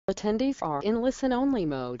Attendees are in listen-only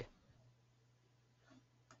mode.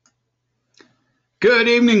 Good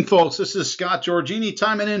evening, folks. This is Scott Giorgini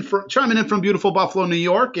chiming in from beautiful Buffalo, New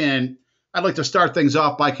York, and I'd like to start things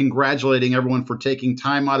off by congratulating everyone for taking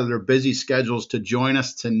time out of their busy schedules to join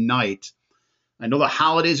us tonight. I know the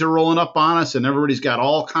holidays are rolling up on us, and everybody's got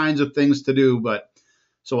all kinds of things to do,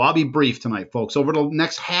 so I'll be brief tonight, folks. Over the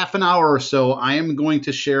next half an hour or so, I am going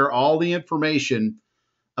to share all the information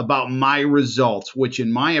about my results, which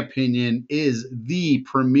in my opinion is the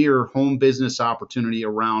premier home business opportunity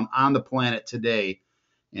around on the planet today.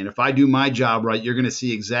 And if I do my job right, you're going to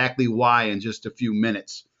see exactly why in just a few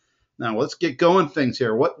minutes. Now, let's get going things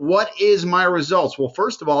here. What is my results? Well,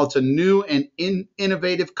 first of all, it's a new and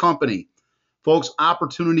innovative company. Folks,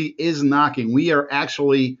 opportunity is knocking. We are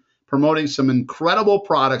actually promoting some incredible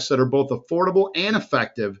products that are both affordable and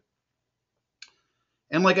effective.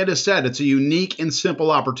 And like I just said, it's a unique and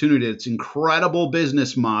simple opportunity. It's an incredible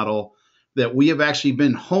business model that we have actually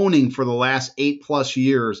been honing for the last 8+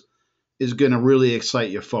 years is going to really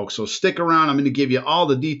excite you folks. So stick around. I'm going to give you all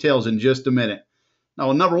the details in just a minute.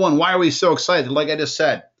 Now, number one, why are we so excited? Like I just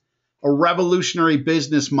said, a revolutionary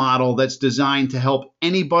business model that's designed to help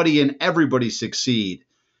anybody and everybody succeed.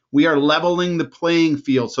 We are leveling the playing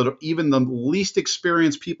field so that even the least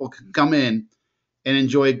experienced people can come in and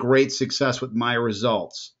enjoy great success with my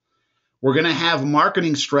results. We're going to have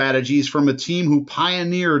marketing strategies from a team who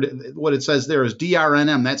pioneered what it says there is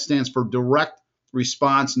DRNM. That stands for Direct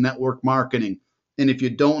Response Network Marketing. And if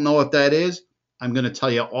you don't know what that is, I'm going to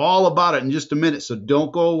tell you all about it in just a minute, so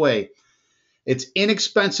don't go away. It's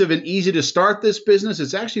inexpensive and easy to start this business.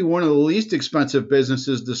 It's actually one of the least expensive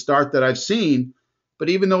businesses to start that I've seen. But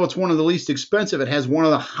even though it's one of the least expensive, it has one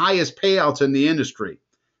of the highest payouts in the industry,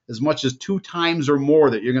 as much as 2 times or more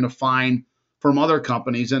that you're going to find from other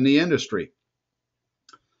companies in the industry.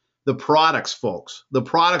 The products, folks, the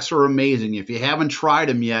products are amazing. If you haven't tried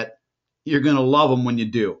them yet, you're going to love them when you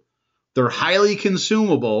do. They're highly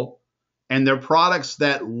consumable, and they're products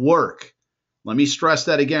that work. Let me stress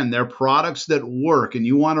that again. They're products that work, and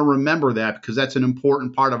you want to remember that because that's an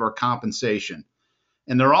important part of our compensation.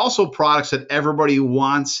 And they're also products that everybody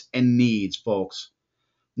wants and needs, folks.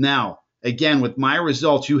 Now, again, with my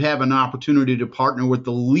results, you have an opportunity to partner with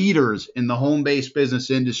the leaders in the home-based business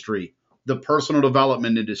industry, the personal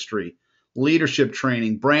development industry, leadership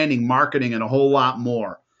training, branding, marketing, and a whole lot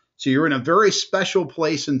more. So you're in a very special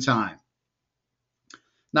place and time.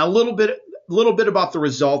 Now, a little bit about the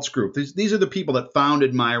Resultz Group. These are the people that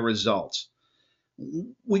founded my results.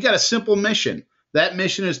 We got a simple mission. That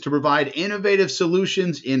mission is to provide innovative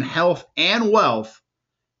solutions in health and wealth,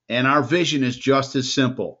 and our vision is just as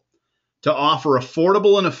simple: to offer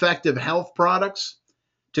affordable and effective health products,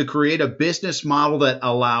 to create a business model that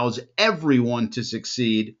allows everyone to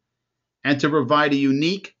succeed, and to provide a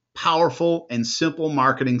unique, powerful, and simple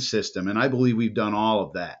marketing system. And I believe we've done all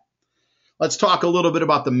of that. Let's talk a little bit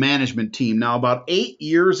about the management team. Now, about 8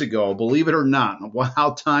 years ago, believe it or not,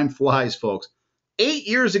 how time flies, folks. 8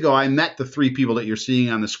 years ago, I met the 3 people that you're seeing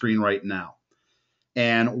on the screen right now.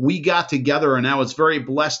 And we got together, and I was very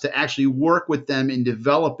blessed to actually work with them in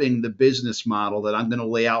developing the business model that I'm going to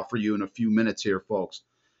lay out for you in a few minutes here, folks.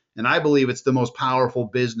 And I believe it's the most powerful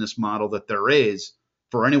business model that there is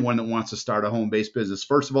for anyone that wants to start a home-based business.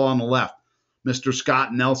 First of all, on the left, Mr.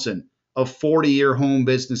 Scott Nelson, a 40-year home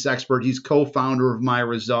business expert. He's co-founder of My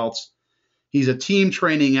Resultz. He's a team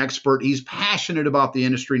training expert. He's passionate about the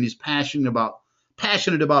industry, and he's passionate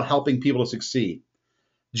about helping people to succeed.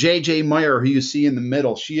 JJ Meyer, who you see in the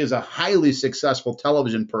middle, she is a highly successful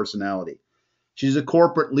television personality. She's a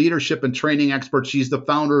corporate leadership and training expert. She's the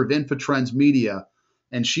founder of InfoTrends Media,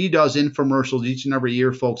 and she does infomercials each and every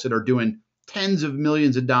year, folks, that are doing tens of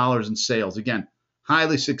millions of dollars in sales. Again,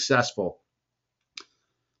 highly successful.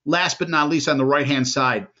 Last but not least, on the right-hand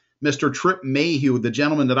side, Mr. Trip Mayhew, the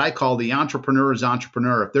gentleman that I call the entrepreneur's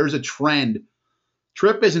entrepreneur. If there's a trend,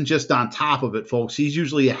 Trip isn't just on top of it, folks. He's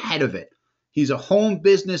usually ahead of it. He's a home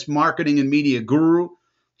business marketing and media guru.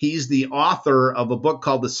 He's the author of a book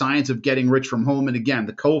called The Science of Getting Rich from Home, and again,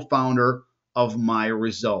 the co-founder of My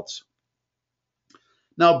Resultz.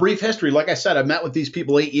 Now, brief history. Like I said, I met with these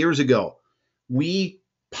people 8 years ago. We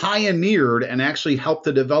pioneered and actually helped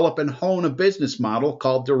to develop and hone a business model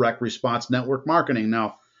called Direct Response Network Marketing.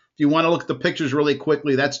 Now, if you want to look at the pictures really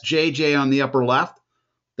quickly, that's JJ on the upper left.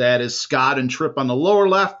 That is Scott and Trip on the lower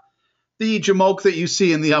left. The jamoke that you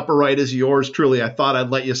see in the upper right is yours truly. I thought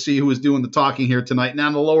I'd let you see who was doing the talking here tonight. Now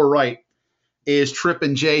on the lower right is Trip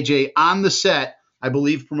and JJ on the set, I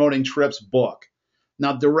believe, promoting Trip's book.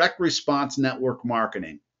 Now, Direct Response Network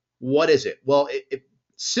Marketing, what is it? Well, it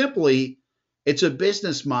simply It's a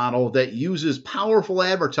business model that uses powerful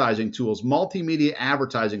advertising tools, multimedia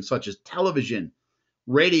advertising such as television,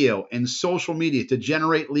 radio, and social media to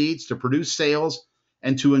generate leads, to produce sales,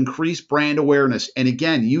 and to increase brand awareness. And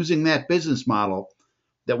again, using that business model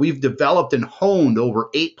that we've developed and honed over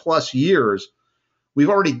 8+ years, we've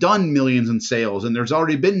already done millions in sales and there's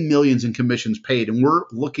already been millions in commissions paid. And we're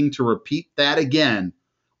looking to repeat that again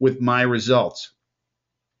with my results.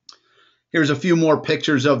 Here's a few more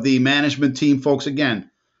pictures of the management team, folks. Again,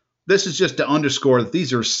 this is just to underscore that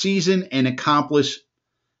these are seasoned and accomplished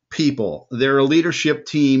people. They're a leadership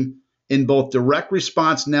team in both direct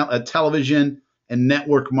response television and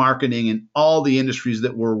network marketing in all the industries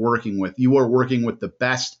that we're working with. You are working with the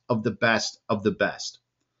best of the best of the best.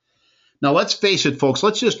 Now, let's face it, folks.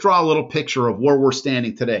 Let's just draw a little picture of where we're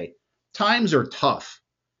standing today. Times are tough.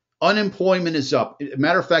 Unemployment is up.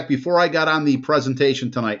 Matter of fact, before I got on the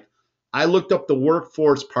presentation tonight, I looked up the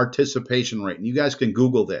workforce participation rate, and you guys can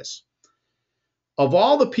Google this. Of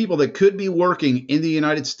all the people that could be working in the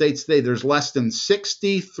United States today, there's less than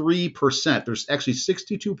 63%. There's actually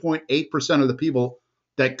 62.8% of the people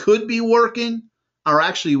that could be working are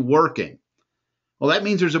actually working. Well, that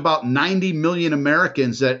means there's about 90 million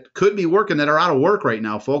Americans that could be working that are out of work right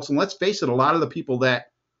now, folks. And let's face it, a lot of the people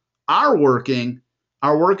that are working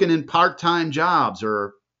in part-time jobs,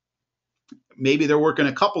 or maybe they're working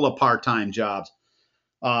a couple of part-time jobs.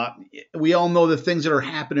 We all know the things that are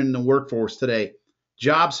happening in the workforce today.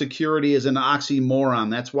 Job security is an oxymoron.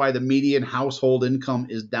 That's why the median household income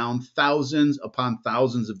is down thousands upon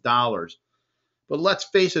thousands of dollars. But let's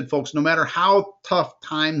face it, folks, no matter how tough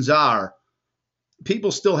times are,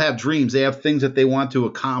 people still have dreams. They have things that they want to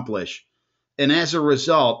accomplish. And as a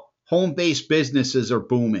result, home-based businesses are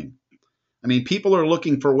booming. I mean, people are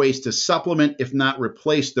looking for ways to supplement, if not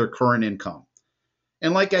replace, their current income.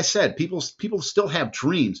 And like I said, people still have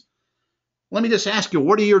dreams. Let me just ask you,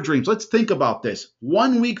 what are your dreams? Let's think about this.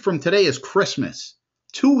 1 week from today is Christmas.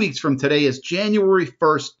 2 weeks from today is January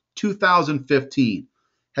 1st, 2015.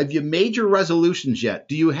 Have you made your resolutions yet?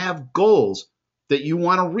 Do you have goals that you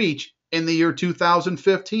want to reach in the year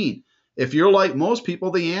 2015? If you're like most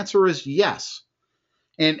people, the answer is yes.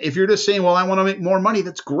 And if you're just saying, well, I want to make more money,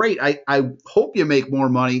 that's great. I hope you make more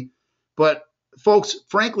money. But folks,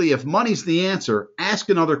 frankly, if money's the answer, ask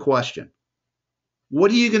another question. What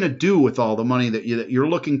are you going to do with all the money that you're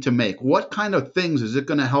looking to make? What kind of things is it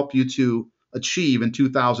going to help you to achieve in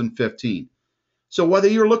 2015? So whether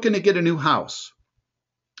you're looking to get a new house,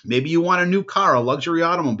 maybe you want a new car, a luxury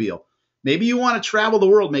automobile, maybe you want to travel the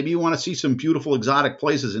world, maybe you want to see some beautiful exotic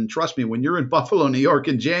places. And trust me, when you're in Buffalo, New York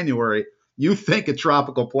in January, you think of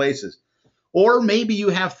tropical places. Or maybe you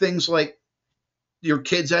have things like your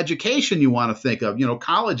kids' education you want to think of. You know,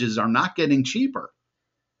 colleges are not getting cheaper.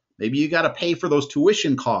 Maybe you got to pay for those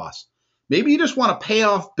tuition costs. Maybe you just want to pay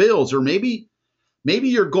off bills, or maybe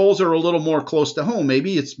your goals are a little more close to home.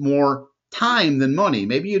 Maybe it's more time than money.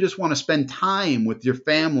 Maybe you just want to spend time with your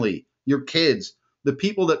family, your kids, the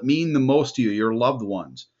people that mean the most to you, your loved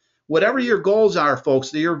ones. Whatever your goals are,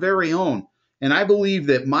 folks, they're your very own. And I believe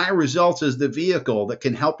that My Resultz is the vehicle that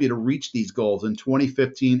can help you to reach these goals in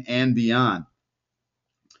 2015 and beyond.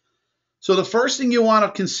 So the first thing you want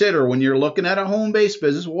to consider when you're looking at a home-based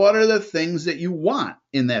business, what are the things that you want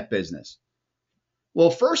in that business?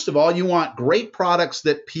 Well, first of all, you want great products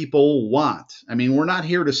that people want. I mean, we're not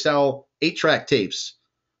here to sell 8-track tapes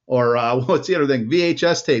or what's the other thing,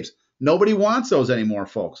 VHS tapes. Nobody wants those anymore,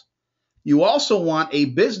 folks. You also want a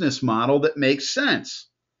business model that makes sense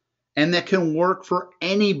and that can work for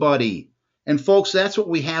anybody. And folks, that's what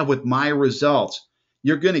we have with My Resultz.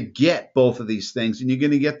 You're going to get both of these things, and you're going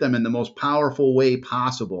to get them in the most powerful way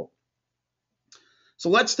possible. So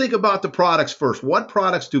let's think about the products first. What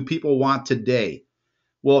products do people want today?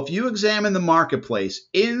 Well, if you examine the marketplace,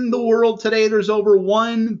 in the world today, there's over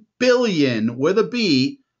 1 billion, with a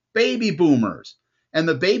B, baby boomers. And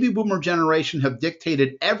the baby boomer generation have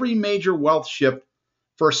dictated every major wealth shift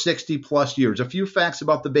for 60+ years. A few facts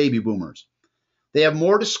about the baby boomers. They have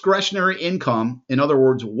more discretionary income, in other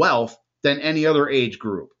words, wealth, than any other age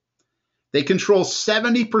group. They control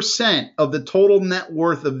 70% of the total net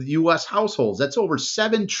worth of U.S. households. That's over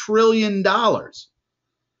 $7 trillion.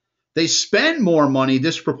 They spend more money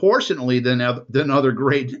disproportionately than other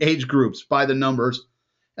great age groups by the numbers.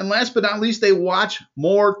 And last but not least, they watch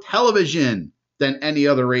more television than any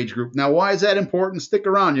other age group. Now, why is that important? Stick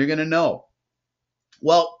around. You're going to know.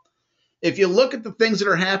 Well, if you look at the things that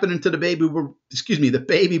are happening to the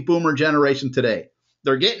baby boomer generation today,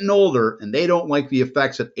 they're getting older and they don't like the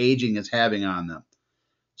effects that aging is having on them.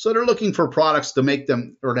 So they're looking for products to make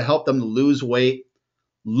them or to help them to lose weight,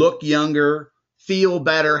 look younger, feel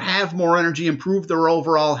better, have more energy, improve their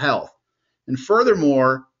overall health. And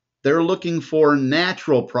furthermore, they're looking for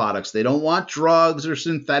natural products. They don't want drugs or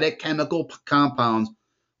synthetic chemical compounds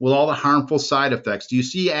with all the harmful side effects. Do you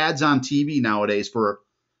see ads on TV nowadays for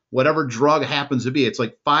whatever drug happens to be? It's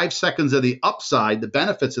like 5 seconds of the upside, the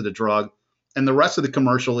benefits of the drug, and the rest of the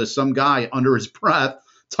commercial is some guy under his breath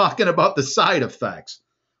talking about the side effects.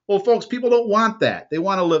 Well, folks, people don't want that. They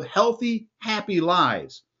want to live healthy, happy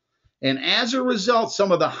lives. And as a result,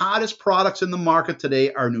 some of the hottest products in the market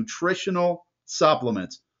today are nutritional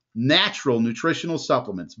supplements, natural nutritional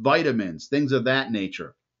supplements, vitamins, things of that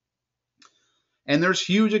nature. And there's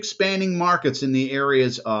huge expanding markets in the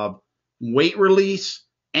areas of weight release,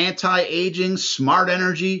 anti-aging, smart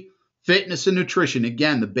energy, fitness, and nutrition.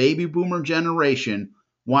 Again, the baby boomer generation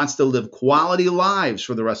wants to live quality lives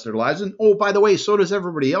for the rest of their lives. And oh, by the way, so does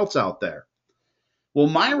everybody else out there. Well,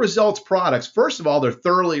 my Resultz products, first of all, they're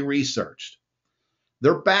thoroughly researched.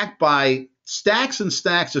 They're backed by stacks and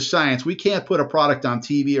stacks of science. We can't put a product on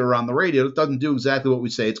TV or on the radio that doesn't do exactly what we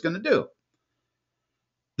say it's going to do.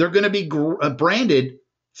 They're going to be branded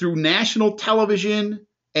through national television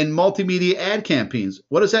and multimedia ad campaigns.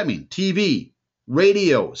 What does that mean? TV,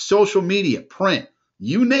 radio, social media, print,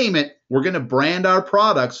 you name it. We're going to brand our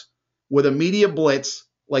products with a media blitz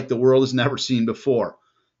like the world has never seen before.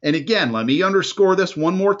 And again, let me underscore this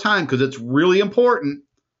one more time because it's really important.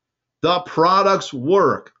 The products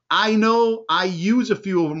work. I know I use a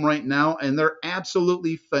few of them right now, and they're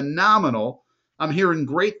absolutely phenomenal. I'm hearing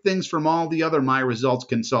great things from all the other My Resultz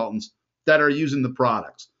consultants that are using the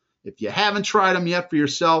products. If you haven't tried them yet for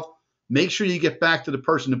yourself, make sure you get back to the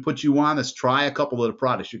person who put you on this. Try a couple of the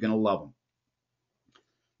products. You're going to love them.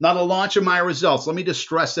 Now, the launch of My Resultz, let me just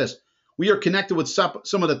stress this. We are connected with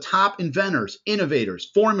some of the top inventors,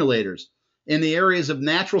 innovators, formulators in the areas of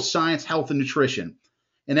natural science, health, and nutrition.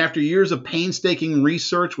 And after years of painstaking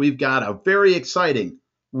research, we've got a very exciting,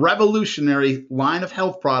 revolutionary line of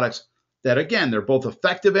health products that, again, they're both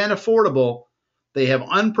effective and affordable. They have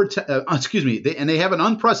they have an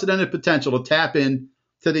unprecedented potential to tap in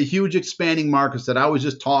to the huge expanding markets that I was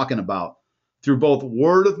just talking about through both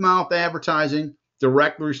word of mouth advertising,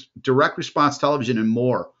 direct response television, and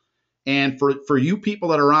more. And for you people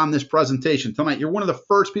that are on this presentation tonight, you're one of the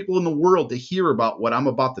first people in the world to hear about what I'm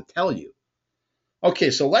about to tell you. Okay,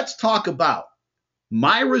 so let's talk about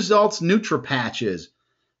My Resultz NutriPatches.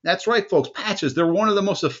 That's right, folks, patches. They're one of the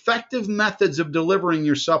most effective methods of delivering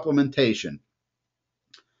your supplementation.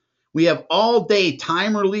 We have all-day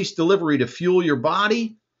time-release delivery to fuel your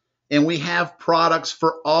body, and we have products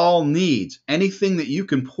for all needs. Anything that you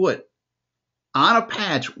can put on a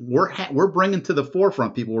patch, we're bringing to the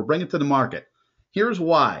forefront, people. We're bringing to the market. Here's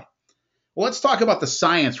why. Well, let's talk about the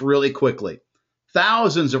science really quickly.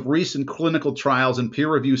 Thousands of recent clinical trials and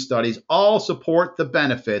peer-reviewed studies all support the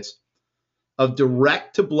benefits of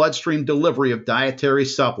direct-to-bloodstream delivery of dietary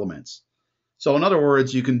supplements. So in other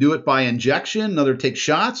words, you can do it by injection, another take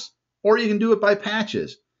shots, or you can do it by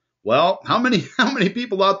patches. Well, how many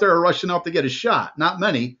people out there are rushing out to get a shot? Not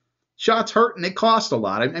many. Shots hurt and they cost a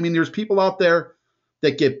lot. I mean, there's people out there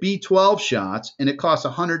that get B12 shots and it costs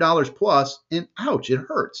 $100 plus, and ouch, it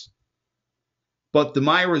hurts. But the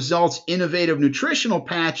My Resultz innovative nutritional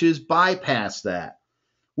patches bypass that.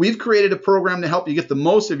 We've created a program to help you get the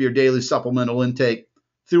most of your daily supplemental intake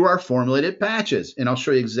through our formulated patches, and I'll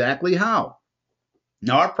show you exactly how.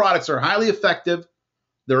 Now, our products are highly effective,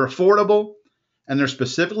 they're affordable, and they're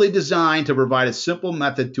specifically designed to provide a simple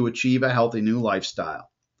method to achieve a healthy new lifestyle.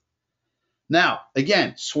 Now,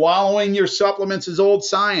 again, swallowing your supplements is old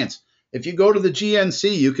science. If you go to the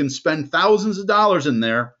GNC, you can spend thousands of dollars in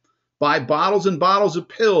there, buy bottles and bottles of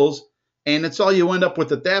pills, and it's all you end up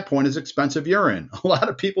with at that point is expensive urine. A lot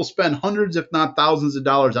of people spend hundreds, if not thousands of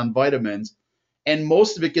dollars on vitamins, and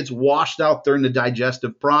most of it gets washed out during the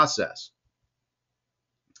digestive process.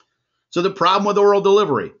 So the problem with oral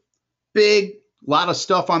delivery, big lot of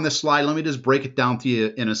stuff on this slide. Let me just break it down to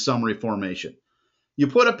you in a summary formation. You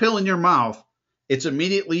put a pill in your mouth, it's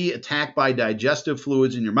immediately attacked by digestive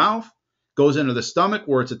fluids in your mouth, goes into the stomach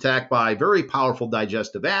where it's attacked by very powerful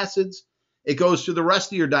digestive acids. It goes through the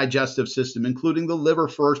rest of your digestive system, including the liver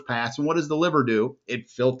first pass. And what does the liver do? It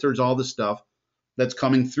filters all the stuff that's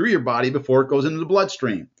coming through your body before it goes into the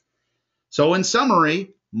bloodstream. So in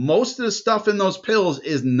summary, most of the stuff in those pills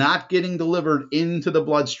is not getting delivered into the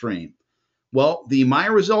bloodstream. Well, the My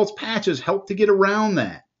Resultz patches help to get around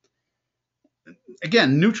that.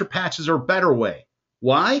 Again, NutriPatches are a better way.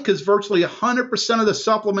 Why? Because virtually 100% of the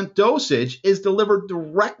supplement dosage is delivered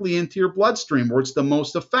directly into your bloodstream where it's the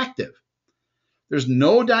most effective. There's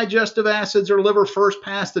no digestive acids or liver first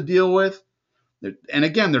pass to deal with. And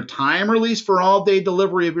again, they're time release for all day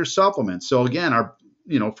delivery of your supplements. So again,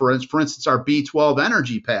 for instance, our B12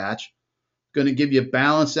 energy patch, going to give you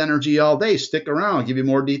balanced energy all day. Stick around. I'll give you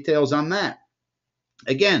more details on that.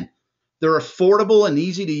 Again, they're affordable and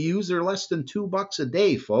easy to use. They're less than $2 a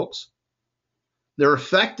day, folks. They're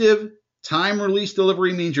effective. Time release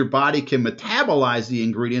delivery means your body can metabolize the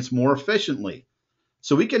ingredients more efficiently.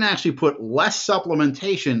 So we can actually put less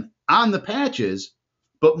supplementation on the patches,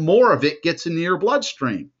 but more of it gets into your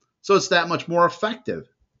bloodstream. So it's that much more effective.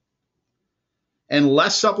 And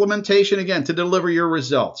less supplementation, again, to deliver your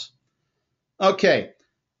results. Okay,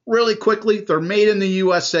 really quickly, they're made in the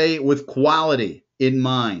USA with quality in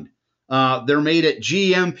mind. They're made at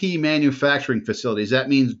GMP manufacturing facilities. That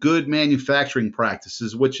means good manufacturing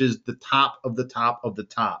practices, which is the top of the top of the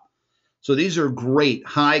top. So these are great,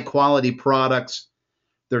 high-quality products.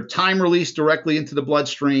 They're time released directly into the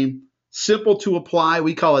bloodstream, simple to apply.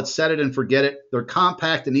 We call it set it and forget it. They're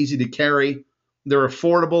compact and easy to carry. They're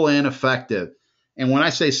affordable and effective. And when I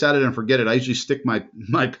say set it and forget it, I usually stick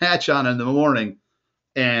my patch on in the morning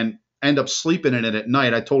and end up sleeping in it at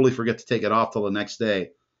night. I totally forget to take it off till the next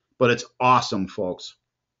day. But it's awesome, folks.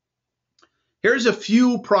 Here's a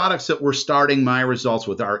few products that we're starting My Resultz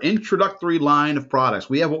with, our introductory line of products.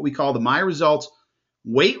 We have what we call the My Resultz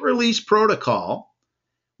Weight Release Protocol.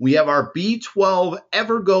 We have our B12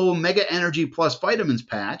 Evergo Mega Energy Plus Vitamins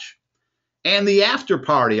patch. And the After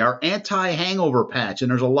Party, our anti-hangover patch. And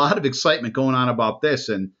there's a lot of excitement going on about this.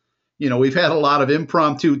 And, we've had a lot of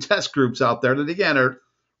impromptu test groups out there that, again, are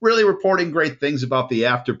really reporting great things about the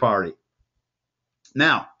After Party.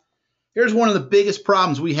 Now, here's one of the biggest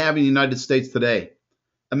problems we have in the United States today.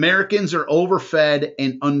 Americans are overfed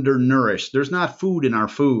and undernourished. There's not food in our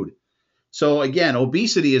food. So again,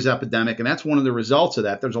 obesity is epidemic, and that's one of the results of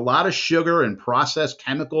that. There's a lot of sugar and processed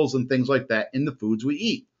chemicals and things like that in the foods we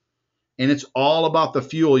eat. And it's all about the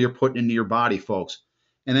fuel you're putting into your body, folks.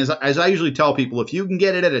 And as I usually tell people, if you can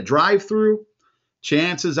get it at a drive-through,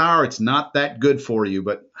 chances are it's not that good for you.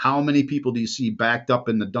 But how many people do you see backed up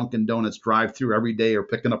in the Dunkin' Donuts drive-through every day or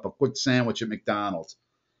picking up a quick sandwich at McDonald's?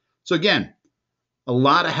 So again, a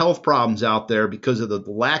lot of health problems out there because of the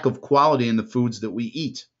lack of quality in the foods that we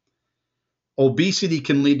eat. Obesity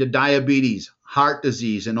can lead to diabetes, heart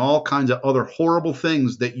disease, and all kinds of other horrible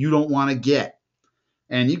things that you don't want to get.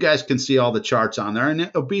 And you guys can see all the charts on there.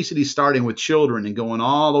 And obesity starting with children and going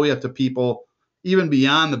all the way up to people even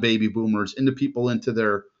beyond the baby boomers, into people into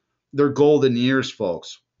their golden years,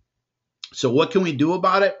 folks. So what can we do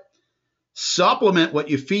about it? Supplement what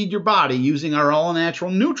you feed your body using our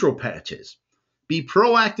all-natural neutral patches. Be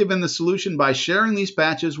proactive in the solution by sharing these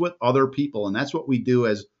patches with other people. And that's what we do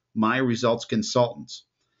as My Resultz consultants.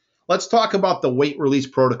 Let's talk about the weight release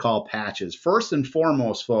protocol patches. First and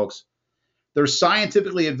foremost, folks, they're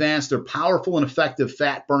scientifically advanced. They're powerful and effective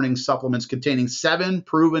fat-burning supplements containing 7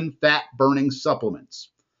 proven fat-burning supplements,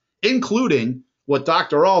 including what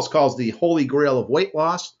Dr. Rawls calls the holy grail of weight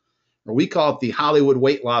loss, or we call it the Hollywood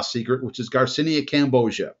weight loss secret, which is Garcinia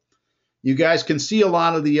cambogia. You guys can see a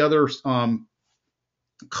lot of the other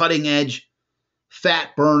cutting-edge fat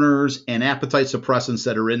burners and appetite suppressants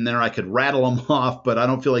that are in there. I could rattle them off, but I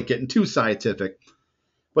don't feel like getting too scientific.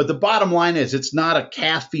 But the bottom line is it's not a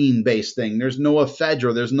caffeine-based thing. There's no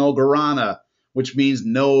ephedra. There's no guarana, which means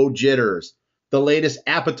no jitters. The latest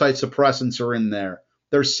appetite suppressants are in there.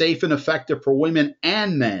 They're safe and effective for women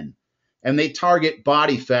and men. And they target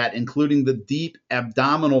body fat, including the deep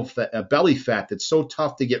abdominal fat, belly fat that's so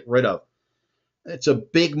tough to get rid of. It's a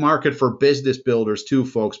big market for business builders too,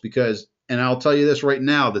 folks, because, and I'll tell you this right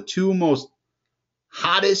now, the 2 most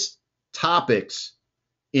hottest topics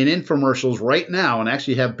in infomercials right now, and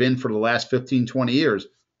actually have been for the last 15, 20 years,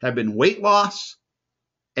 have been weight loss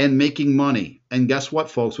and making money. And guess what,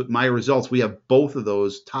 folks? With My Resultz, we have both of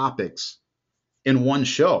those topics in one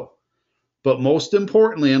show. But most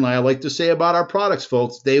importantly, and I like to say about our products,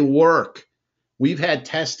 folks, they work. We've had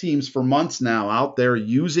test teams for months now out there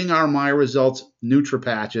using our My Resultz Nutra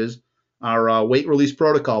patches, our weight release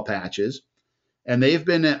protocol patches. And they've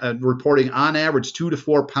been reporting on average 2 to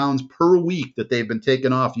 4 pounds per week that they've been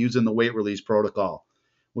taken off using the weight release protocol,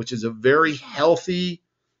 which is a very healthy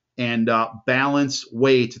and balanced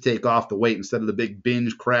way to take off the weight instead of the big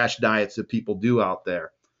binge crash diets that people do out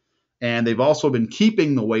there. And they've also been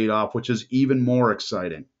keeping the weight off, which is even more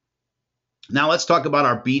exciting. Now let's talk about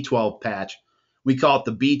our B12 patch. We call it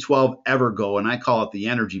the B12 Evergo, and I call it the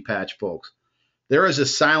energy patch, folks. There is a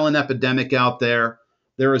silent epidemic out there.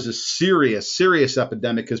 There is a serious, serious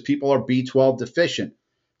epidemic because people are B12 deficient.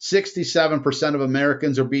 67% of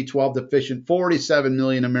Americans are B12 deficient. 47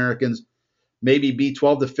 million Americans may be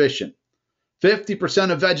B12 deficient.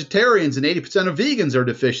 50% of vegetarians and 80% of vegans are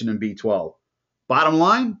deficient in B12. Bottom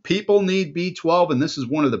line, people need B12, and this is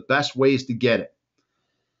one of the best ways to get it.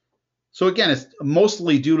 So again, it's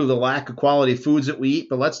mostly due to the lack of quality foods that we eat,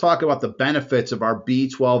 but let's talk about the benefits of our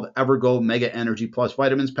B12 Evergo Mega Energy Plus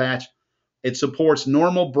Vitamins patch. It supports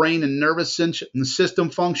normal brain and nervous system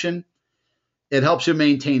function. It helps you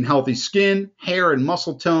maintain healthy skin, hair, and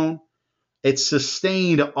muscle tone. It's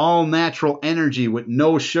sustained all natural energy with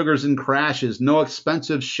no sugars and crashes, no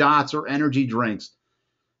expensive shots or energy drinks.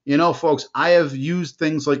 You know, folks, I have used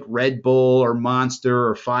things like Red Bull or Monster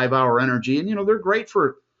or 5-Hour Energy, and, they're great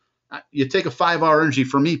for, you take a 5-hour energy.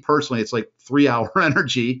 For me personally, it's like 3-hour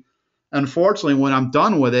energy. Unfortunately, when I'm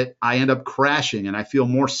done with it, I end up crashing, and I feel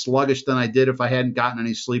more sluggish than I did if I hadn't gotten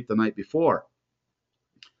any sleep the night before.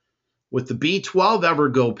 With the B12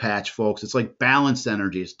 Evergo patch, folks, it's like balanced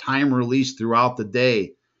energy. It's time released throughout the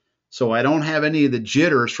day. So I don't have any of the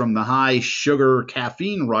jitters from the high sugar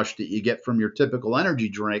caffeine rush that you get from your typical energy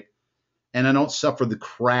drink, and I don't suffer the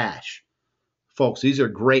crash. Folks, these are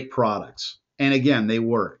great products. And again, they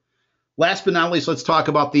work. Last but not least, let's talk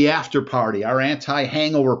about the after party, our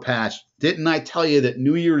anti-hangover patch. Didn't I tell you that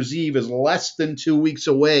New Year's Eve is less than 2 weeks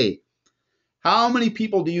away? How many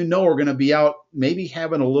people do you know are going to be out maybe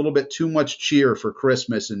having a little bit too much cheer for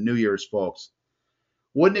Christmas and New Year's, folks?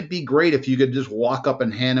 Wouldn't it be great if you could just walk up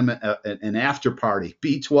and hand them an after party,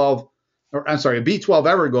 B12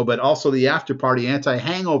 Evergo, but also the after party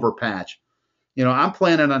anti-hangover patch? I'm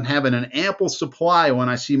planning on having an ample supply when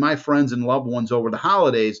I see my friends and loved ones over the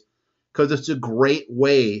holidays, because it's a great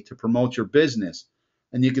way to promote your business,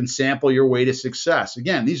 and you can sample your way to success.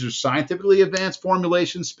 Again, these are scientifically advanced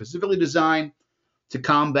formulations specifically designed to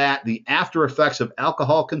combat the after effects of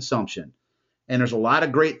alcohol consumption. And there's a lot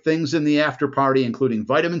of great things in the after party, including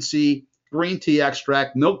vitamin C, green tea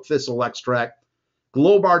extract, milk thistle extract,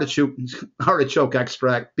 globe artichoke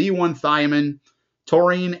extract, B1 thiamine,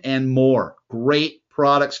 taurine, and more. Great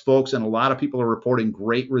products, folks, and a lot of people are reporting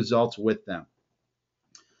great results with them.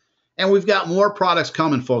 And we've got more products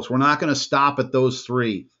coming, folks. We're not going to stop at those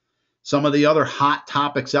three. Some of the other hot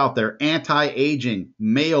topics out there: anti-aging,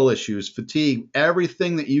 male issues, fatigue,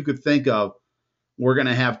 everything that you could think of, we're going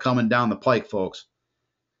to have coming down the pike, folks.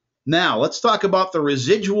 Now, let's talk about the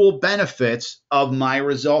residual benefits of my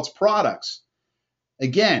Resultz products.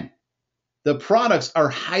 Again, the products are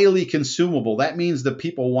highly consumable. That means that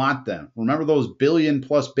people want them. Remember those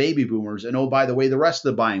billion-plus baby boomers, and oh, by the way, the rest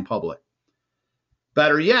of the buying public.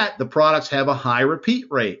 Better yet, the products have a high repeat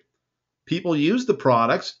rate. People use the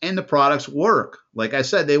products, and the products work. Like I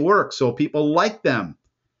said, they work, so people like them.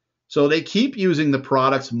 So they keep using the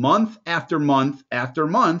products month after month after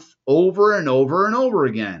month, over and over and over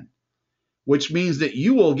again, which means that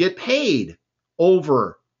you will get paid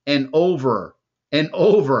over and over and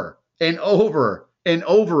over and over and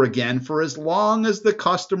over again for as long as the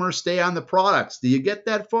customers stay on the products. Do you get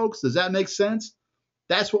that, folks? Does that make sense?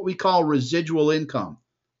 That's what we call residual income.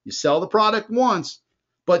 You sell the product once,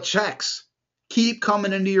 but checks keep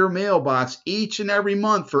coming into your mailbox each and every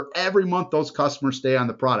month. For every month those customers stay on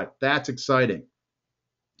the product. That's exciting.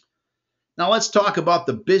 Now let's talk about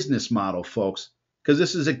the business model, folks, because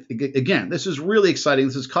this is really exciting.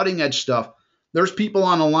 This is cutting edge stuff. There's people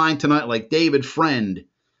on the line tonight like David Friend,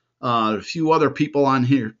 a few other people on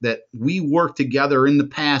here that we worked together in the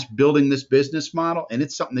past building this business model, and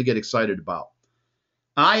it's something to get excited about.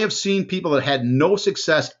 I have seen people that had no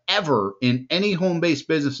success ever in any home-based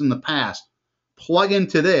business in the past plug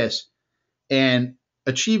into this and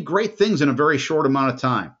achieve great things in a very short amount of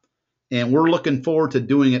time. And we're looking forward to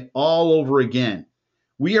doing it all over again.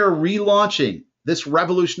 We are relaunching this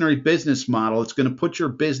revolutionary business model. It's going to put your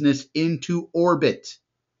business into orbit.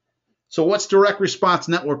 So what's direct response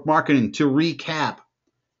network marketing? To recap,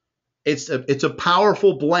 it's a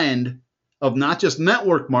powerful blend of not just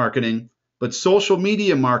network marketing, but social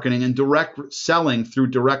media marketing and direct selling through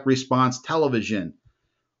direct response television.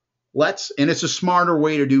 And it's a smarter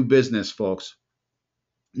way to do business, folks.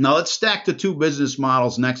 Now let's stack the two business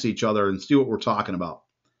models next to each other and see what we're talking about.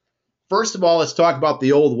 First of all, let's talk about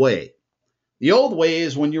the old way. The old way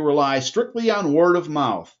is when you rely strictly on word of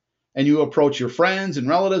mouth and you approach your friends and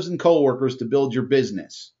relatives and coworkers to build your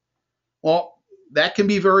business. Well, that can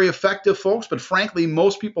be very effective, folks, but frankly,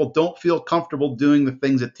 most people don't feel comfortable doing the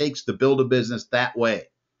things it takes to build a business that way.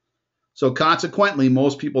 So consequently,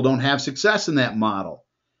 most people don't have success in that model.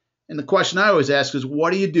 And the question I always ask is,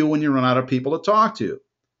 what do you do when you run out of people to talk to?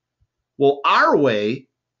 Well, our way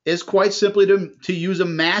is quite simply to use a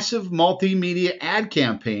massive multimedia ad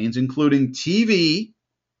campaigns, including TV,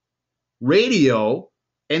 radio,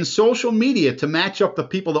 and social media to match up the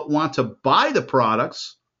people that want to buy the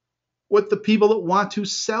products with the people that want to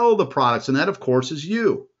sell the products, and that, of course, is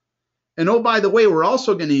you. And oh, by the way, we're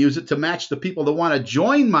also going to use it to match the people that want to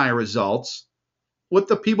join My Resultz with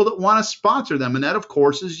the people that want to sponsor them, and that, of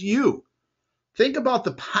course, is you. Think about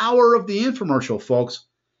the power of the infomercial, folks.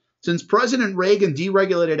 Since President Reagan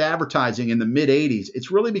deregulated advertising in the mid-'80s,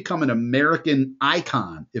 it's really become an American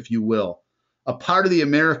icon, if you will, a part of the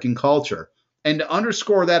American culture. And to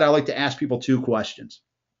underscore that, I like to ask people two questions.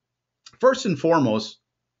 First and foremost,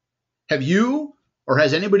 have you or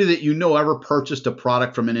has anybody that you know ever purchased a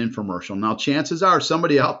product from an infomercial? Now, chances are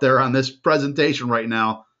somebody out there on this presentation right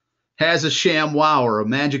now has a ShamWow or a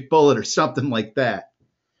Magic Bullet or something like that.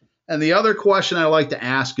 And the other question I like to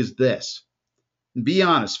ask is this. Be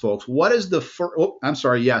honest, folks. What is the first? Oh, I'm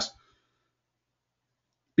sorry. Yes.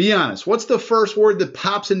 Be honest. What's the first word that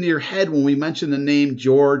pops into your head when we mention the name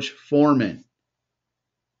George Foreman?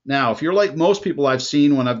 Now, if you're like most people I've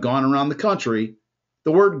seen when I've gone around the country,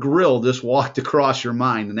 the word grill just walked across your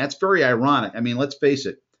mind, and that's very ironic. I mean, let's face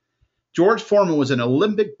it. George Foreman was an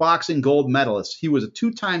Olympic boxing gold medalist. He was a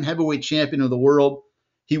two-time heavyweight champion of the world.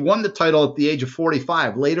 He won the title at the age of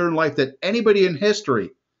 45, later in life than anybody in history.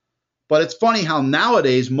 But it's funny how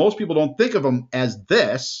nowadays most people don't think of him as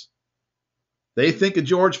this. They think of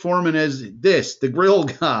George Foreman as this, the grill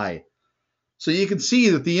guy. So you can see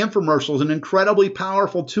that the infomercial is an incredibly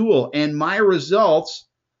powerful tool. And My Resultz,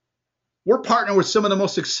 we're partnering with some of the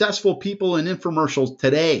most successful people in infomercials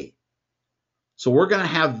today. So we're going to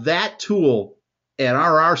have that tool at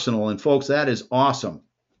our arsenal. And folks, that is awesome.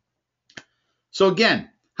 So again,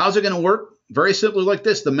 how's it going to work? Very simply like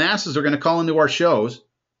this. The masses are going to call into our shows.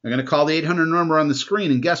 They're going to call the 800 number on the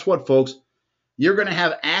screen. And guess what, folks? You're going to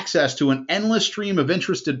have access to an endless stream of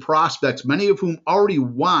interested prospects, many of whom already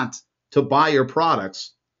want to buy your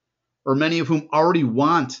products, or many of whom already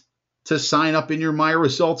want to sign up in your My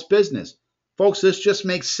Resultz business. Folks, this just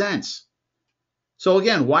makes sense. So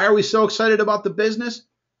again, why are we so excited about the business?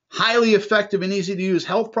 Highly effective and easy to use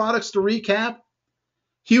health products to recap.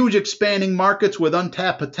 Huge expanding markets with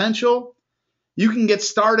untapped potential. You can get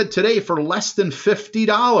started today for less than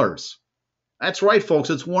 $50. That's right, folks.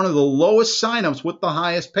 It's one of the lowest signups with the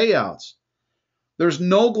highest payouts. There's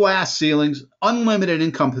no glass ceilings, unlimited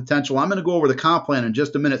income potential. I'm going to go over the comp plan in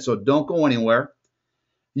just a minute, so don't go anywhere.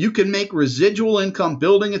 You can make residual income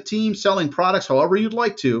building a team, selling products however you'd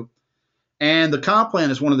like to. And the comp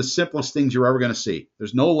plan is one of the simplest things you're ever going to see.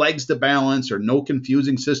 There's no legs to balance or no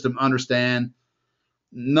confusing system to understand.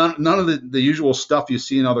 None of the usual stuff you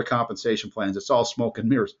see in other compensation plans. It's all smoke and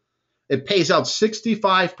mirrors. It pays out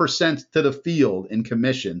 65% to the field in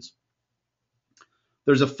commissions.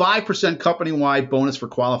 There's a 5% company-wide bonus for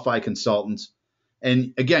qualified consultants.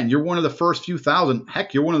 And again, you're one of the first few thousand,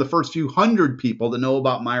 heck, you're one of the first few hundred people to know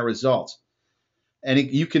about My Resultz. And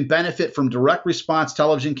you can benefit from direct response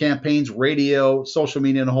television campaigns, radio, social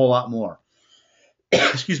media, and a whole lot more.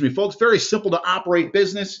 Excuse me, folks, very simple to operate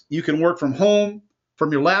business. You can work from home,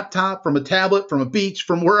 from your laptop, from a tablet, from a beach,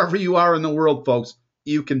 from wherever you are in the world, folks.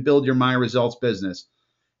 You can build your My Resultz business.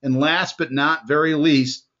 And last but not very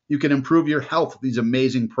least, you can improve your health with these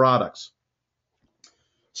amazing products.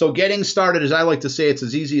 So getting started, as I like to say, it's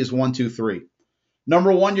as easy as 1, 2, 3.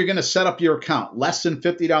 Number one, you're going to set up your account. Less than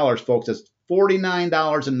 $50, folks. That's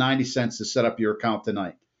 $49.90 to set up your account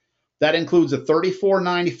tonight. That includes a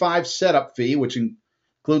 $34.95 setup fee, which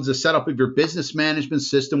includes the setup of your business management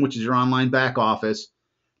system, which is your online back office,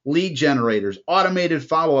 lead generators, automated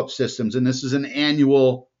follow-up systems, and this is an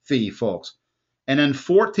annual fee, folks. And then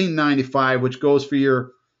 $14.95, which goes for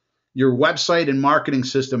your website and marketing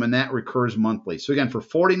system, and that recurs monthly. So again, for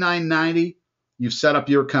 $49.90, you've set up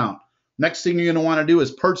your account. Next thing you're going to want to do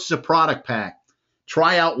is purchase a product pack.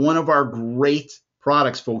 Try out one of our great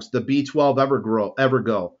products, folks, the B12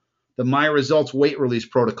 Evergo, the My Resultz Weight Release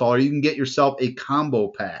Protocol, or you can get yourself a combo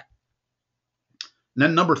pack. And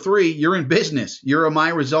then number 3, you're in business. You're a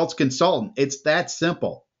My Resultz consultant. It's that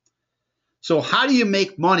simple. So how do you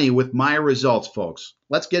make money with My Resultz, folks?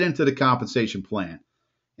 Let's get into the compensation plan.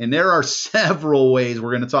 And there are several ways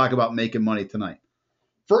we're going to talk about making money tonight.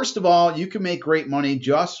 First of all, you can make great money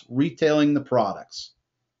just retailing the products.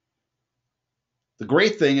 The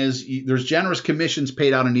great thing is there's generous commissions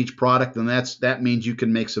paid out on each product, and that means you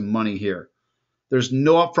can make some money here. There's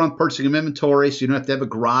no upfront purchasing of inventory, so you don't have to have a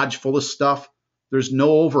garage full of stuff. There's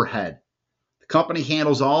no overhead. The company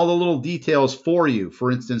handles all the little details for you.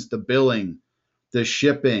 For instance, the billing, the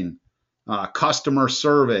shipping, customer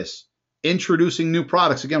service, introducing new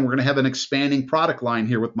products. Again, we're going to have an expanding product line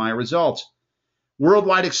here with My Resultz.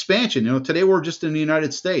 Worldwide expansion. Today we're just in the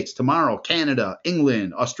United States. Tomorrow, Canada,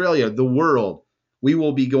 England, Australia, the world. We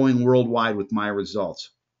will be going worldwide with My Resultz.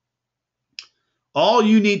 All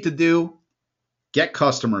you need to do, get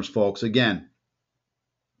customers, folks. Again,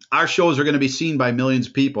 our shows are going to be seen by millions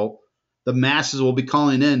of people. The masses will be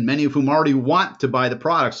calling in, many of whom already want to buy the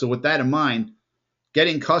product. So with that in mind,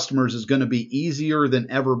 getting customers is going to be easier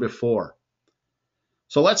than ever before.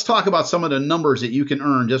 So let's talk about some of the numbers that you can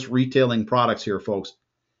earn just retailing products here, folks.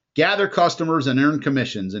 Gather customers and earn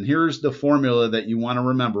commissions. And here's the formula that you want to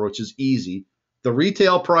remember, which is easy. The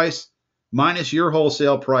retail price minus your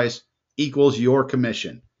wholesale price equals your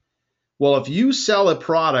commission. Well, if you sell a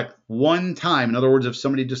product one time, in other words, if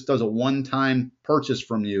somebody just does a one-time purchase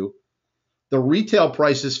from you, the retail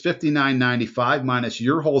price is $59.95 minus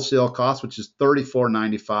your wholesale cost, which is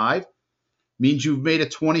 $34.95, means you've made a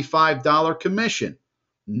 $25 commission.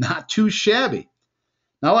 Not too shabby.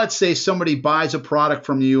 Now, let's say somebody buys a product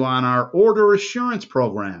from you on our order assurance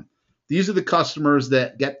program. These are the customers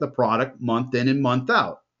that get the product month in and month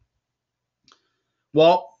out.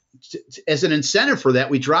 Well, as an incentive for that,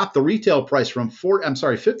 we dropped the retail price from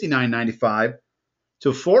 $59.95 to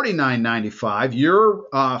 $49.95. Your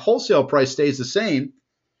wholesale price stays the same.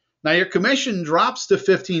 Now, your commission drops to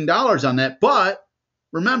 $15 on that, but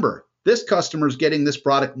remember, this customer is getting this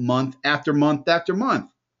product month after month after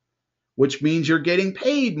month, which means you're getting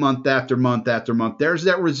paid month after month after month. There's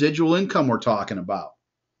that residual income we're talking about.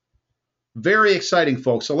 Very exciting,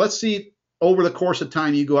 folks. So let's see, over the course of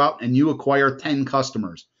time, you go out and you acquire 10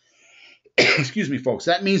 customers. Excuse me, folks.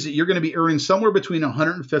 That means that you're going to be earning somewhere between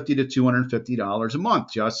 $150 to $250 a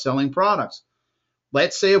month just selling products.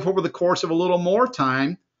 Let's say if over the course of a little more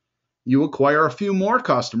time, you acquire a few more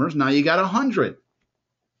customers. Now you got 100.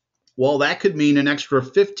 Well, that could mean an extra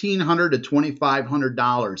 $1,500 to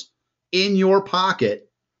 $2,500 in your pocket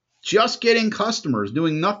just getting customers,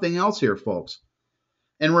 doing nothing else here, folks.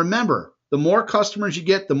 And remember, the more customers you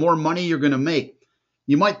get, the more money you're going to make.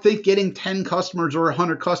 You might think getting 10 customers or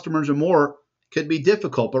 100 customers or more could be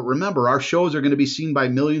difficult, but remember, our shows are going to be seen by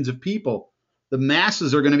millions of people. The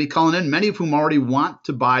masses are going to be calling in, many of whom already want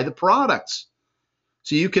to buy the products.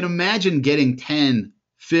 So you can imagine getting 10,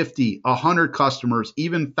 50, 100 customers,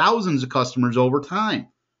 even thousands of customers over time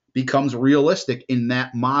becomes realistic in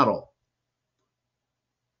that model.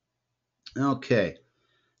 Okay.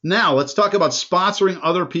 Now let's talk about sponsoring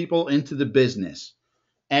other people into the business.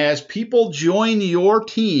 As people join your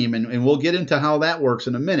team, and we'll get into how that works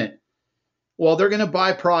in a minute, well, they're going to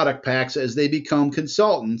buy product packs as they become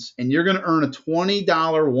consultants, and you're going to earn a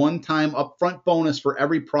 $20 one-time upfront bonus for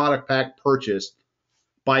every product pack purchased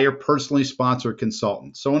by your personally sponsored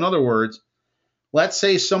consultant. So in other words, let's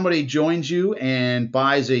say somebody joins you and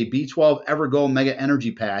buys a B12 Evergo Mega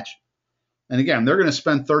Energy Patch. And again, they're going to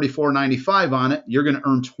spend $34.95 on it. You're going to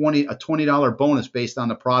earn a $20 bonus based on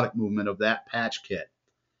the product movement of that patch kit.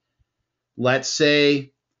 Let's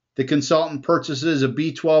say the consultant purchases a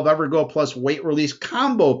B12 Evergo Plus Weight Release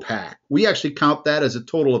Combo Pack. We actually count that as a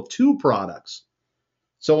total of 2 products.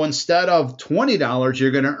 So instead of $20,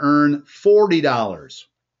 you're going to earn $40.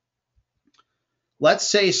 Let's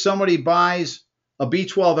say somebody buys a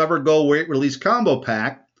B12 Evergo Weight Release Combo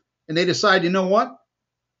Pack, and they decide, you know what?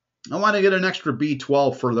 I want to get an extra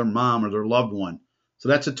B12 for their mom or their loved one. So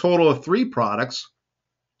that's a total of 3 products.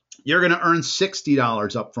 You're going to earn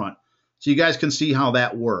 $60 up front. So you guys can see how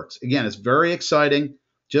that works. Again, it's very exciting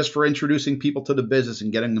just for introducing people to the business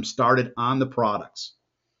and getting them started on the products.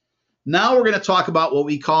 Now we're going to talk about what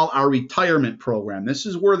we call our retirement program. This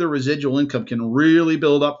is where the residual income can really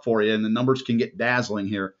build up for you and the numbers can get dazzling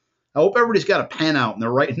here. I hope everybody's got a pen out and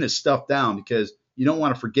they're writing this stuff down because you don't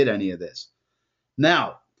want to forget any of this.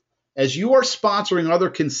 Now, as you are sponsoring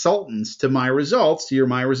other consultants to My Resultz, to your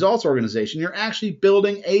My Resultz organization, you're actually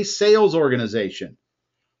building a sales organization.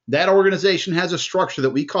 That organization has a structure that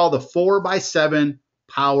we call the 4x7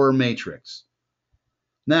 Power Matrix.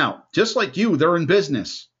 Now, just like you, they're in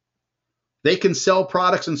business. They can sell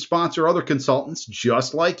products and sponsor other consultants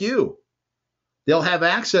just like you. They'll have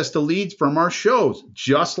access to leads from our shows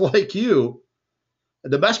just like you.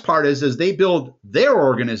 The best part is, as they build their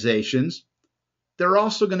organizations, they're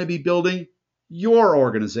also going to be building your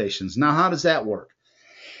organizations. Now, how does that work?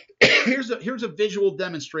 Here's a visual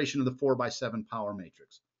demonstration of the 4x7 Power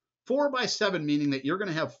Matrix. 4x7 meaning that you're going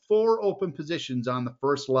to have 4 open positions on the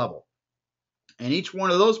first level. And each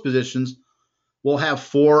one of those positions will have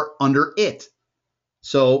 4 under it.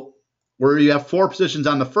 So where you have 4 positions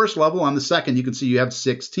on the first level, on the second, you can see you have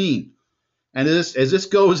 16. And as this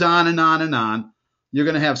goes on and on and on, you're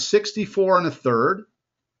going to have 64 on the third.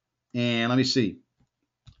 And let me see.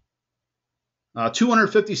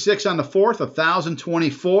 256 on the fourth,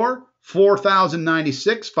 1,024,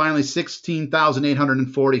 4,096, finally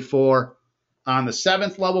 16,844, on the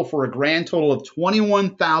 7th level for a grand total of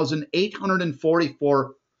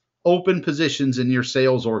 21,844 open positions in your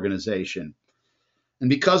sales organization. And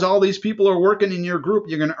because all these people are working in your group,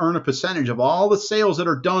 you're going to earn a percentage of all the sales that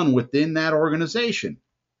are done within that organization.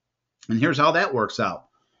 And here's how that works out.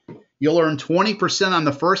 You'll earn 20% on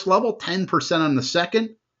the first level, 10% on the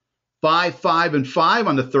second, 5, 5, and 5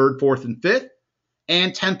 on the third, fourth, and fifth,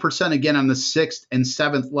 and 10% again on the 6th and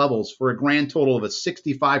 7th levels for a grand total of a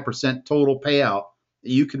 65% total payout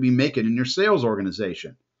that you could be making in your sales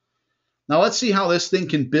organization. Now let's see how this thing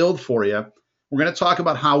can build for you. We're going to talk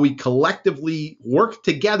about how we collectively work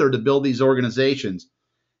together to build these organizations.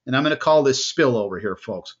 And I'm going to call this spillover here,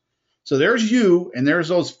 folks. So there's you, and there's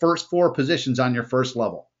those first 4 positions on your first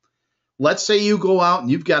level. Let's say you go out and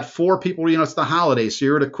you've got 4 people, it's the holidays, so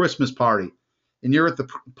you're at a Christmas party, and you're at the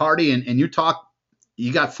party and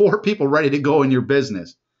you got 4 people ready to go in your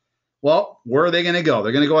business. Well, where are they going to go?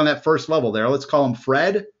 They're going to go on that first level there. Let's call them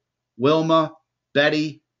Fred, Wilma,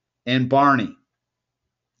 Betty, and Barney.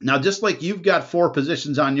 Now, just like you've got 4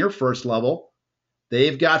 positions on your first level,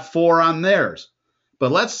 they've got 4 on theirs.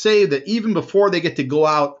 But let's say that even before they get to go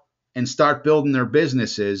out and start building their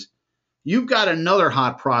businesses, you've got another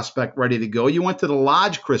hot prospect ready to go. You went to the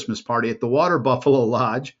Lodge Christmas party at the Water Buffalo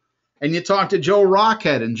Lodge, and you talked to Joe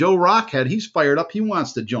Rockhead. And Joe Rockhead, he's fired up. He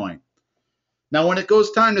wants to join. Now, when it goes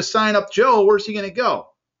time to sign up Joe, where's he going to go?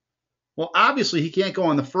 Well, obviously, he can't go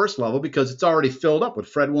on the first level because it's already filled up with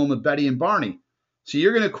Fred, Wilma, Betty, and Barney. So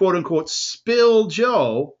you're going to, quote unquote, spill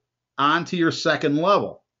Joe onto your second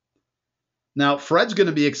level. Now, Fred's going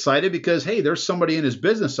to be excited because, hey, there's somebody in his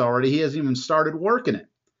business already. He hasn't even started working it.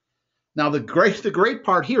 Now, the great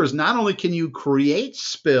part here is not only can you create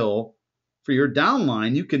spill for your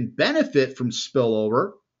downline, you can benefit from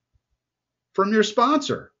spillover from your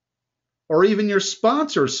sponsor or even your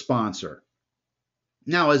sponsor's sponsor.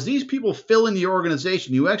 Now, as these people fill in the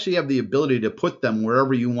organization, you actually have the ability to put them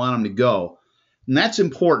wherever you want them to go. And that's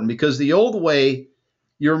important because the old way,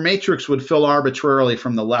 your matrix would fill arbitrarily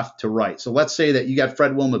from the left to right. So let's say that you got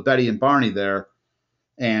Fred, Wilma, Betty, and Barney there,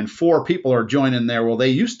 and 4 people are joining there. Well, they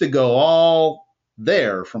used to go all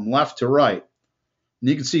there from left to right. And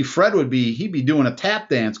you can see Fred he'd be doing a tap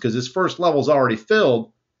dance because his first level's already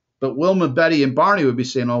filled. But Wilma, Betty, and Barney would be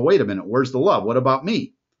saying, oh, wait a minute, where's the love? What about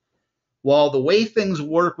me? Well, the way things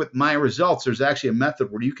work with My Resultz, there's actually a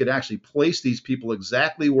method where you could actually place these people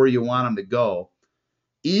exactly where you want them to go,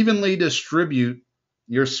 evenly distribute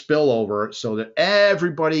your spillover so that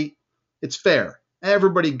everybody, it's fair.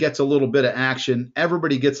 Everybody gets a little bit of action.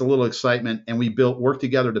 Everybody gets a little excitement, and we work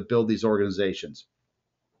together to build these organizations.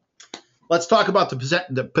 Let's talk about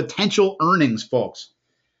the potential earnings, folks.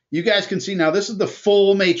 You guys can see now this is the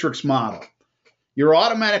full matrix model. You're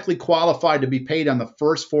automatically qualified to be paid on the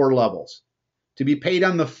first 4 levels. To be paid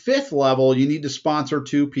on the 5th level, you need to sponsor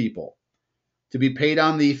 2 people. To be paid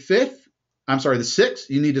on the 6th,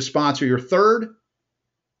 you need to sponsor your 3rd.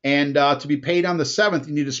 And to be paid on the 7th,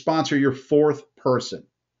 you need to sponsor your 4th person.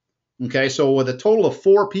 Okay, so with a total of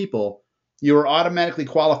 4 people, you are automatically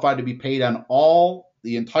qualified to be paid on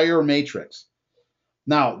the entire matrix.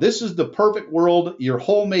 Now, this is the perfect world, your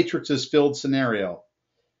whole matrix is filled scenario.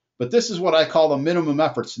 But this is what I call the minimum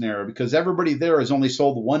effort scenario because everybody there has only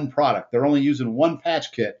sold 1 product. They're only using 1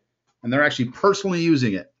 patch kit, and they're actually personally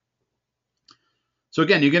using it. So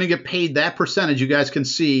again, you're going to get paid that percentage. You guys can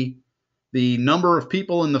see the number of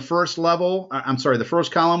people in the first level, the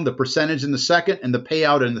first column, the percentage in the second, and the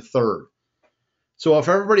payout in the third. So if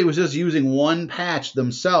everybody was just using 1 patch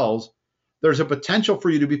themselves, there's a potential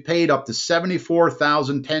for you to be paid up to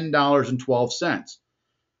 $74,010.12.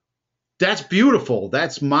 That's beautiful.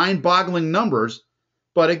 That's mind-boggling numbers.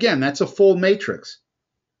 But again, that's a full matrix.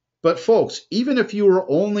 But folks, even if you were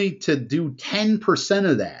only to do 10%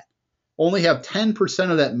 of that, only have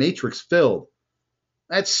 10% of that matrix filled,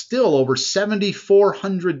 that's still over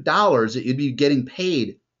 $7,400 that you'd be getting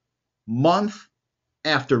paid month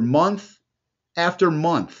after month after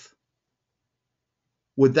month.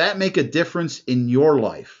 Would that make a difference in your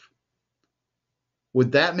life?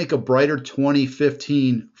 Would that make a brighter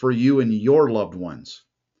 2015 for you and your loved ones?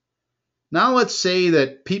 Now let's say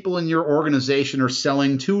that people in your organization are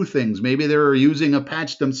selling 2 things. Maybe they're using a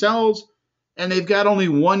patch themselves and they've got only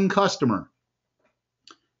 1 customer.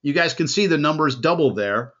 You guys can see the numbers double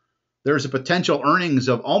there. There's a potential earnings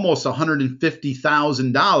of almost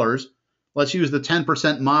 $150,000. Let's use the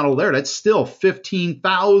 10% model there. That's still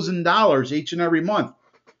 $15,000 each and every month.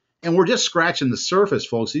 And we're just scratching the surface,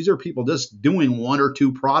 folks. These are people just doing 1 or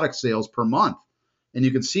 2 product sales per month. And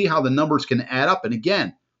you can see how the numbers can add up. And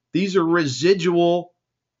again, these are residual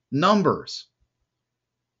numbers.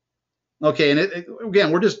 Okay, and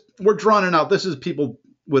again, we're drawing it out. This is people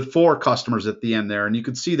with 4 customers at the end there, and you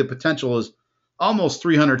can see the potential is almost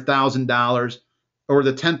 $300,000, or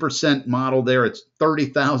the 10% model there, it's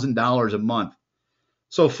 $30,000 a month.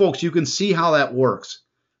 So, folks, you can see how that works.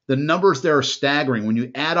 The numbers there are staggering when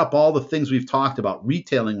you add up all the things we've talked about: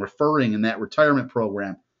 retailing, referring, and that retirement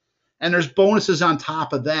program. And there's bonuses on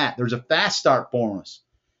top of that. There's a fast start bonus,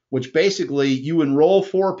 which basically you enroll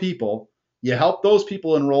 4 people, you help those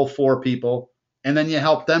people enroll 4 people, and then you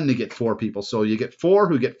help them to get 4 people. So you get 4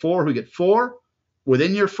 who get 4 who get 4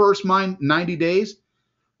 within your first 90 days,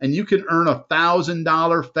 and you can earn a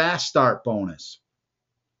 $1,000 fast start bonus.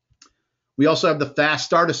 We also have the Fast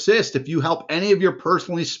Start Assist. If you help any of your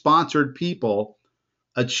personally sponsored people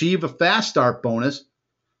achieve a Fast Start bonus,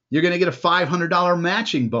 you're going to get a $500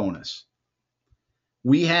 matching bonus.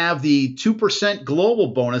 We have the 2%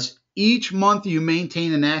 global bonus. Each month you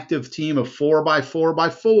maintain an active team of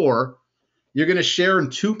 4x4x4, you're going to share in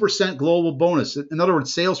 2% global bonus. In other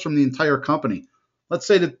words, sales from the entire company. Let's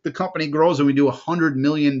say that the company grows and we do $100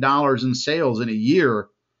 million in sales in a year.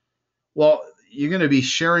 Well, you're going to be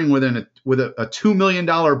sharing with a $2 million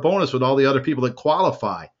bonus with all the other people that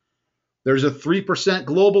qualify. There's a 3%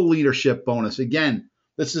 global leadership bonus. Again,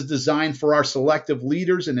 this is designed for our selective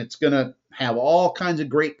leaders, and it's going to have all kinds of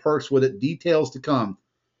great perks with it, details to come.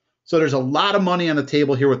 So there's a lot of money on the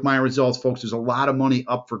table here with My Resultz, folks. There's a lot of money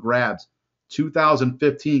up for grabs.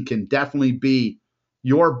 2015 can definitely be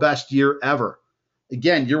your best year ever.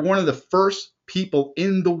 Again, you're one of the first people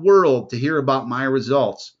in the world to hear about My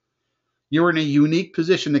Resultz. You're in a unique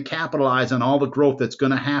position to capitalize on all the growth that's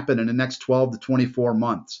going to happen in the next 12 to 24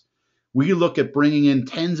 months. We look at bringing in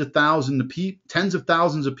tens of thousands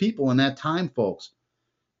of people in that time, folks.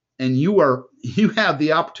 And you have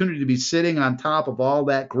the opportunity to be sitting on top of all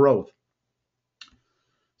that growth.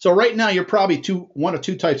 So right now, you're probably one of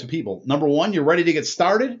 2 types of people. Number 1, you're ready to get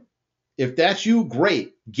started. If that's you,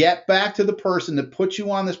 great. Get back to the person that put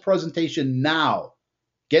you on this presentation now.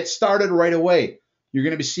 Get started right away. You're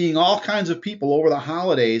going to be seeing all kinds of people over the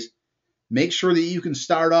holidays. Make sure that you can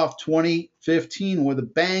start off 2015 with a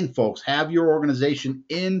bang, folks. Have your organization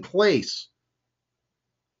in place.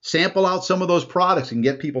 Sample out some of those products and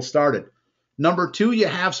get people started. Number 2, you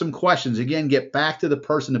have some questions. Again, get back to the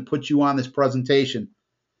person that put you on this presentation.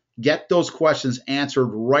 Get those questions answered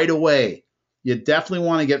right away. You definitely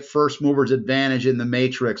want to get first movers advantage in the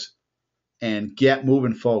matrix and get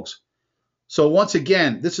moving, folks. So once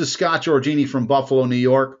again, this is Scott Giorgini from Buffalo, New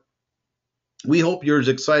York. We hope you're as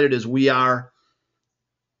excited as we are.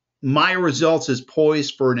 My Resultz is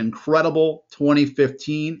poised for an incredible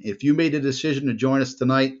 2015. If you made a decision to join us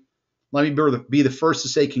tonight, let me be the first to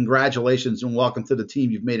say congratulations and welcome to the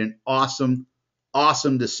team. You've made an awesome,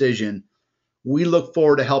 awesome decision. We look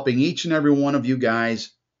forward to helping each and every one of you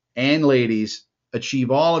guys and ladies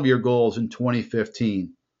achieve all of your goals in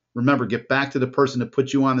 2015. Remember, get back to the person that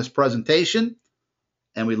put you on this presentation,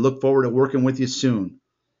 and we look forward to working with you soon.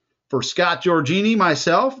 For Scott Giorgini,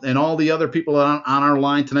 myself, and all the other people on our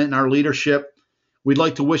line tonight in our leadership, we'd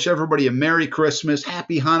like to wish everybody a Merry Christmas,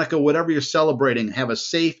 Happy Hanukkah, whatever you're celebrating. Have a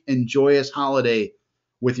safe and joyous holiday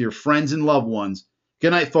with your friends and loved ones.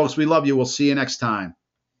 Good night, folks. We love you. We'll see you next time.